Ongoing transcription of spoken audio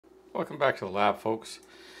Welcome back to the lab, folks.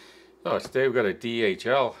 So today we've got a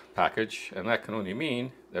DHL package, and that can only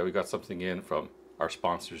mean that we got something in from our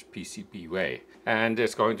sponsors PCBWay. And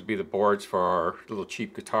it's going to be the boards for our little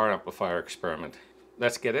cheap guitar amplifier experiment.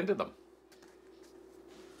 Let's get into them.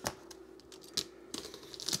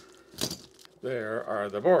 There are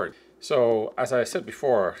the boards. So as I said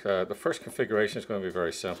before, the first configuration is going to be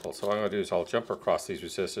very simple. So what I'm going to do is I'll jump across these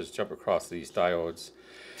resistors, jump across these diodes,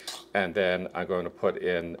 and then I'm going to put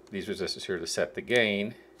in these resistors here to set the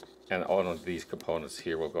gain, and all of these components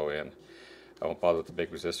here will go in. I won't bother with the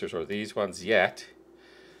big resistors or these ones yet.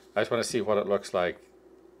 I just want to see what it looks like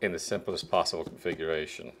in the simplest possible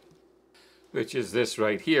configuration, which is this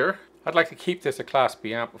right here. I'd like to keep this a Class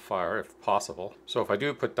B amplifier if possible. So if I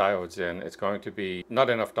do put diodes in, it's going to be not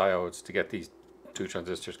enough diodes to get these two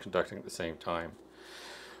transistors conducting at the same time.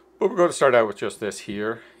 But we're going to start out with just this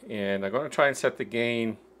here, and I'm going to try and set the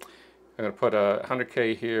gain. I'm going to put a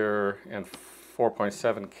 100K here and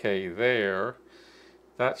 4.7K there.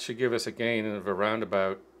 That should give us a gain of around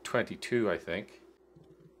about 22, I think.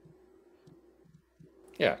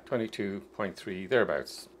 Yeah, 22.3,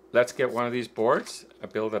 thereabouts. Let's get one of these boards,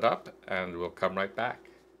 build it up, and we'll come right back.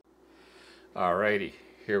 Alrighty,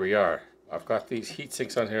 here we are. I've got these heat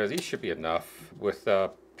sinks on here. These should be enough. With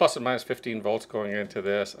plus and minus 15 volts going into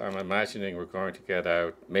this, I'm imagining we're going to get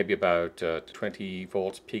out maybe about 20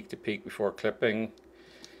 volts peak to peak before clipping,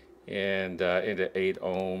 and into 8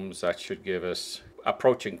 ohms. That should give us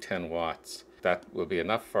approaching 10 watts. That will be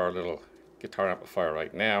enough for our little guitar amplifier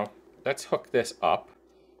right now. Let's hook this up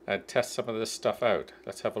and test some of this stuff out.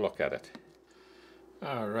 Let's have a look at it.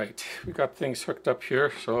 Alright, we got things hooked up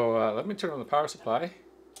here, so let me turn on the power supply.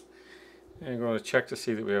 And I'm going to check to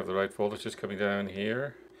see that we have the right voltages coming down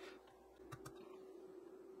here.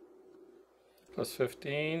 Plus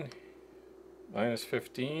 15, minus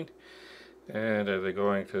 15, and are they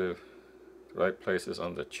going to the right places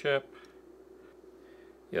on the chip?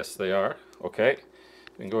 Yes, they are. Okay,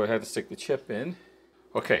 we can go ahead and stick the chip in.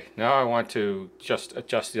 Okay, now I want to just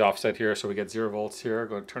adjust the offset here so we get 0 volts here. I'm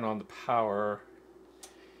going to turn on the power,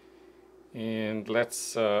 and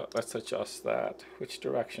let's adjust that. Which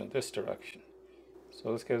direction? This direction. So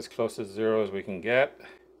let's get as close to 0 as we can get.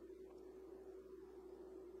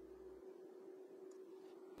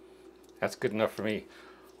 That's good enough for me.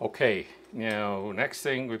 Okay, now next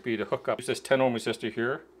thing would be to hook up this 10 ohm resistor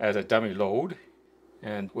here as a dummy load,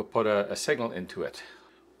 and we'll put a signal into it.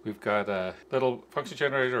 We've got a little function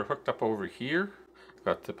generator hooked up over here. We've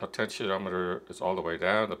got the potentiometer is all the way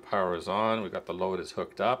down, the power is on, we've got the load is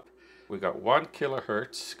hooked up. We've got 1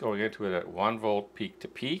 kilohertz going into it at 1 volt peak to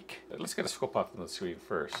peak. Let's get a scope up on the screen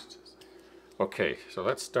first. Okay, so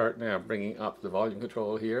let's start now bringing up the volume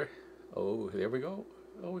control here. Oh, there we go.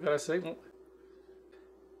 Oh, we got a signal.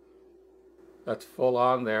 That's full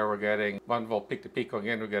on there. We're getting 1 volt peak to peak going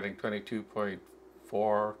in. We're getting 22.4,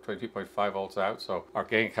 22.5 volts out. So our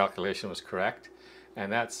gain calculation was correct.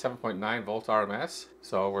 And that's 7.9 volts RMS.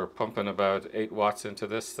 So we're pumping about 8 watts into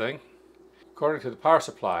this thing. According to the power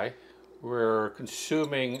supply, we're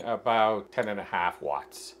consuming about 10.5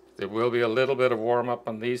 watts. There will be a little bit of warm up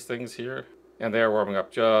on these things here, and they're warming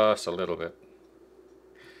up just a little bit.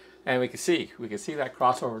 And we can see that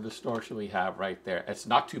crossover distortion we have right there. It's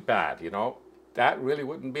not too bad, you know. That really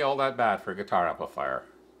wouldn't be all that bad for a guitar amplifier.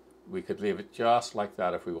 We could leave it just like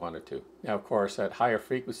that if we wanted to. Now, of course, at higher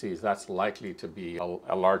frequencies, that's likely to be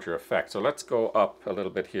a larger effect. So let's go up a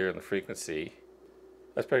little bit here in the frequency.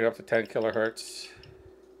 Let's bring it up to 10 kilohertz.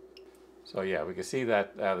 So yeah, we can see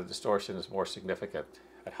that the distortion is more significant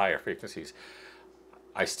at higher frequencies.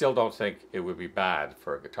 I still don't think it would be bad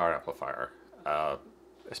for a guitar amplifier,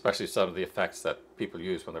 especially some of the effects that people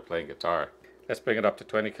use when they're playing guitar. Let's bring it up to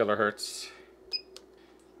 20 kilohertz.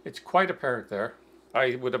 It's quite apparent there.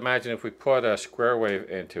 I would imagine if we put a square wave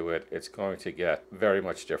into it, it's going to get very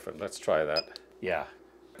much different. Let's try that. Yeah.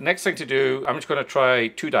 Next thing to do, I'm just going to try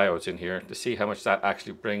 2 diodes in here to see how much that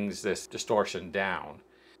actually brings this distortion down.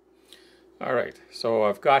 All right, so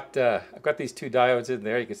I've got these 2 diodes in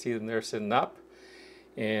there. You can see them there sitting up,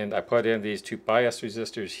 and I put in these 2 bias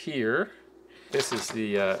resistors here. This is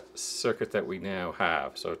the circuit that we now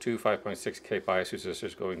have. So 2 5.6K bias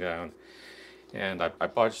resistors going down, and I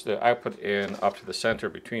budged the output in up to the center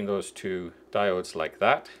between those 2 diodes like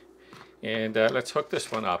that. And let's hook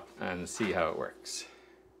this one up and see how it works.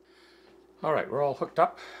 All right, we're all hooked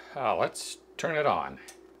up. Let's turn it on.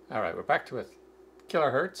 All right, we're back to 1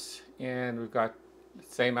 kilohertz, and we've got the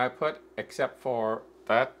same output, except for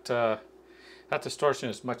that that distortion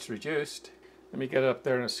is much reduced. Let me get it up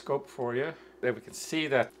there in a scope for you. There we can see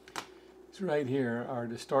that it's right here. Our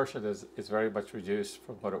distortion is very much reduced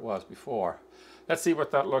from what it was before. Let's see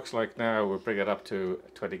what that looks like now. We'll bring it up to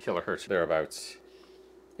 20 kilohertz thereabouts.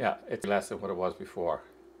 Yeah, it's less than what it was before.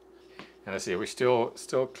 And I see we're still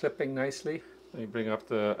clipping nicely. Let me bring up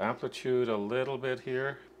the amplitude a little bit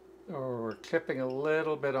here. Oh, we're clipping a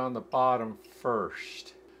little bit on the bottom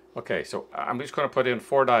first. Okay, so I'm just going to put in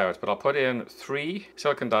 4 diodes, but I'll put in 3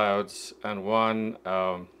 silicon diodes and 1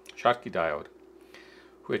 Schottky diode,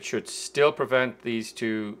 which should still prevent these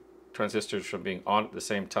 2 transistors from being on at the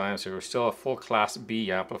same time. So we're still a full class B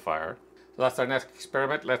amplifier. So that's our next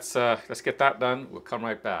experiment. Let's get that done. We'll come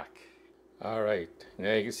right back. All right,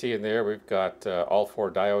 now you can see in there we've got all 4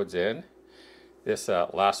 diodes in. This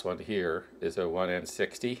last one here is a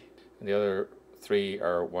 1N60, and the other 3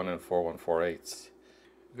 are 1N4 1/4/8.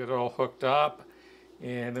 We've got it all hooked up,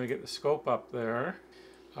 and then we get the scope up there.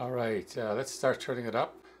 All right, let's start turning it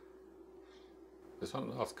up. There's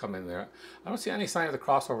something else come in there. I don't see any sign of the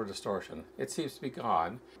crossover distortion. It seems to be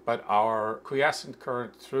gone, but our quiescent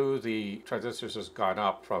current through the transistors has gone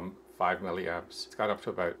up from 5 milliamps. It's got up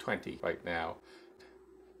to about 20 right now.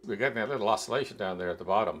 We're getting a little oscillation down there at the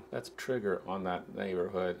bottom. Let's trigger on that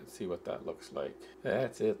neighborhood and see what that looks like.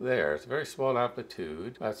 That's it there. It's a very small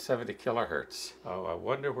amplitude, about 70 kilohertz. Oh, I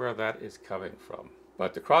wonder where that is coming from.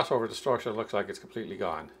 But the crossover distortion looks like it's completely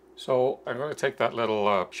gone. So I'm going to take that little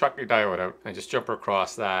Schottky diode out and just jumper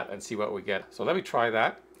across that and see what we get. So let me try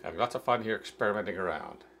that. I have lots of fun here experimenting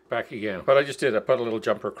around. Back again. What I just did, I put a little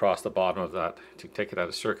jumper across the bottom of that to take it out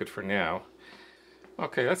of circuit for now.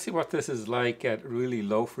 Okay, let's see what this is like at really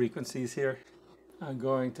low frequencies here. I'm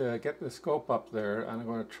going to get the scope up there and I'm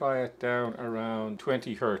going to try it down around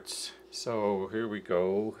 20 hertz. So here we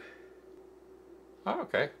go. Oh,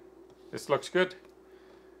 okay, this looks good.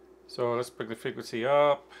 So let's bring the frequency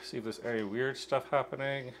up, see if there's any weird stuff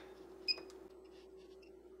happening.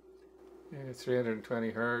 Yeah,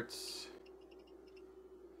 320 hertz.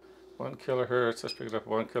 1 kilohertz, let's pick it up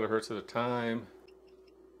 1 kilohertz at a time.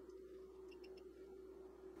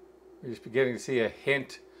 We're just beginning to see a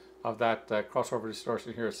hint of that crossover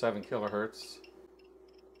distortion here at 7 kilohertz.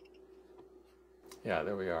 Yeah,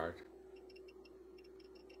 there we are.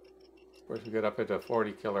 Of course, we get up into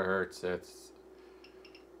 40 kilohertz, it's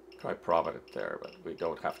quite prominent there, but we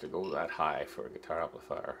don't have to go that high for a guitar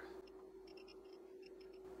amplifier.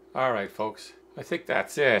 All right, folks, I think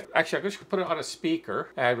that's it. Actually, I'm just going to put it on a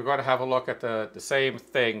speaker, and we're going to have a look at the same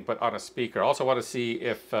thing, but on a speaker. I also want to see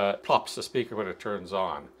if it plops the speaker when it turns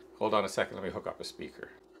on. Hold on a second, let me hook up a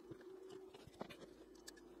speaker.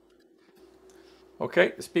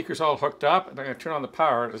 Okay, the speaker's all hooked up, and I'm going to turn on the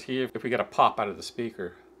power to see if we get a pop out of the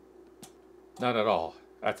speaker. None at all.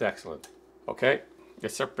 That's excellent. Okay.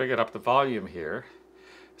 Let's start bringing up the volume here.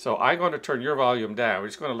 So I'm going to turn your volume down. We're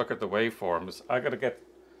just going to look at the waveforms. I'm going to get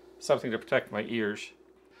something to protect my ears.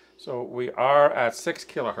 So we are at 6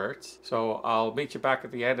 kilohertz. So I'll meet you back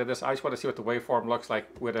at the end of this. I just want to see what the waveform looks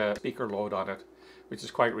like with a speaker load on it, which is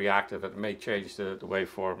quite reactive. It may change the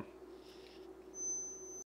waveform.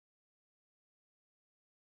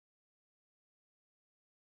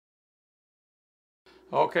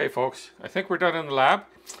 Okay, folks, I think we're done in the lab.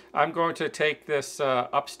 I'm going to take this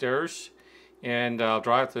upstairs and I'll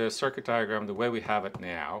draw out the circuit diagram the way we have it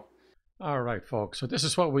now. All right, folks, so this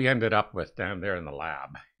is what we ended up with down there in the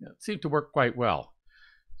lab. It seemed to work quite well.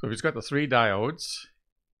 So we've got the 3 diodes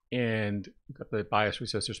and we've got the bias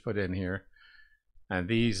resistors put in here. And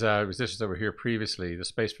these resistors that were here previously, the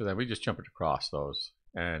space for them, we just jumped across those.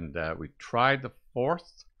 And we tried the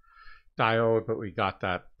 4th diode, but we got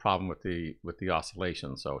that problem with the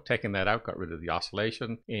oscillation. So taking that out got rid of the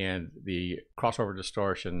oscillation, and the crossover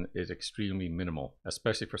distortion is extremely minimal,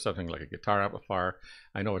 especially for something like a guitar amplifier.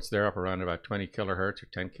 I know it's there up around about 20 kilohertz or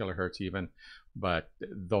 10 kilohertz even, but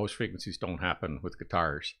those frequencies don't happen with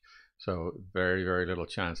guitars. So very, very little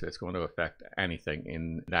chance that it's going to affect anything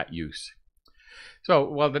in that use. So,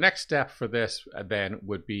 well, the next step for this then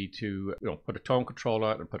would be to put a tone control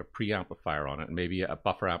on it and put a preamplifier on it, and maybe a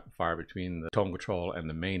buffer amplifier between the tone control and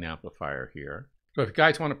the main amplifier here. So if you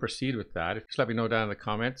guys want to proceed with that, just let me know down in the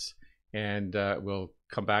comments, and we'll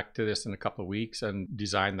come back to this in a couple of weeks and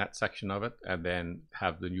design that section of it, and then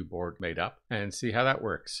have the new board made up and see how that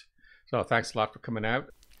works. So thanks a lot for coming out,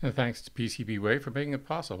 and thanks to PCBWay for making it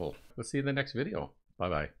possible. We'll see you in the next video.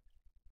 Bye-bye.